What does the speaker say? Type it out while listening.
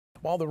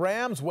While the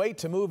Rams wait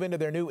to move into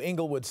their new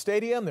Inglewood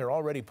Stadium, they're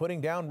already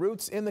putting down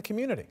roots in the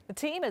community. The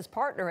team is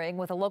partnering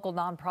with a local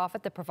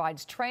nonprofit that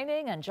provides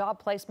training and job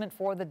placement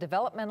for the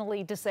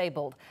developmentally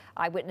disabled.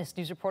 Eyewitness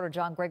News reporter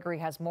John Gregory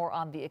has more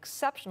on the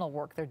exceptional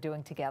work they're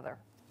doing together.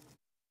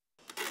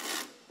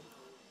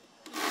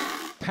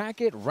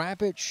 Pack it,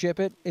 wrap it, ship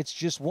it. It's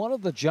just one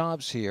of the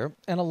jobs here,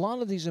 and a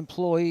lot of these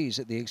employees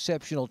at the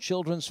Exceptional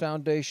Children's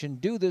Foundation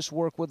do this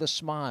work with a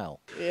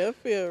smile. It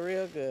feels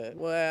real good.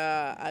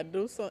 Well, I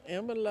do some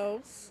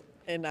envelopes,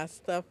 and I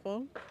stuff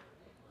them,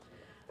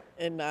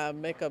 and I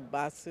make up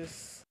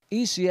boxes.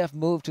 ECF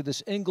moved to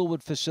this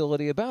Inglewood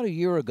facility about a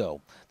year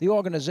ago. The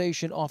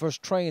organization offers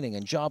training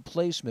and job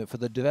placement for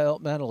the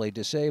developmentally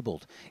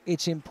disabled.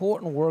 It's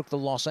important work the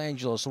Los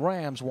Angeles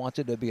Rams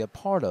wanted to be a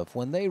part of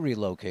when they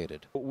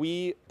relocated.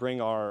 We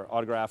bring our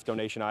autographed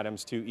donation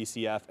items to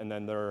ECF, and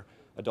then their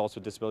adults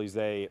with disabilities,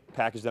 they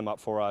package them up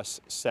for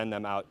us, send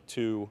them out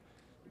to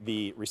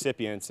the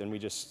recipients, and we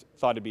just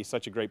thought it'd be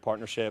such a great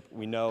partnership.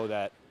 We know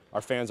that our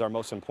fans are our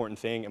most important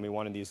thing, and we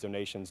wanted these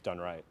donations done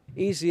right.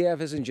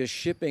 ECF isn't just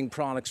shipping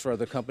products for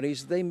other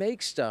companies, they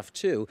make stuff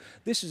too.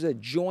 This is a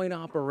joint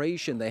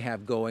operation they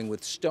have going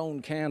with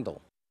Stone Candle.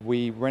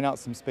 We rent out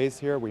some space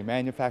here, we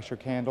manufacture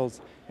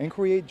candles, and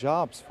create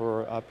jobs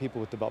for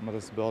people with developmental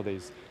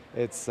disabilities.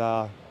 It's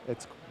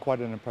quite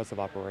an impressive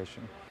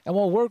operation. And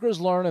while workers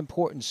learn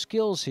important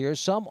skills here,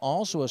 some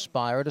also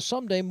aspire to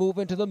someday move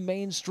into the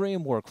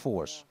mainstream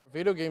workforce.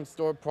 Video game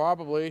store,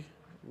 probably,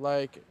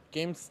 like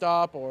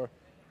GameStop or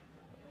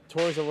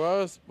Toys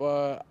R Us,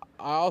 but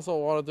I also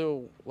want to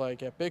do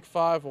like a Big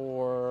Five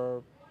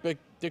or Big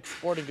Dick's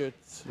Sporting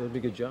Goods. Those would be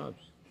good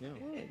jobs.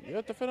 Yeah,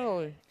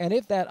 definitely. And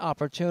if that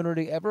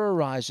opportunity ever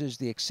arises,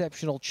 the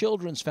Exceptional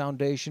Children's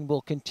Foundation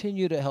will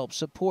continue to help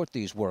support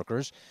these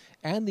workers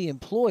and the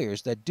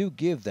employers that do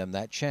give them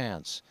that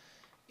chance.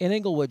 In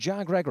Inglewood,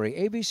 John Gregory,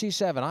 ABC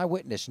 7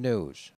 Eyewitness News.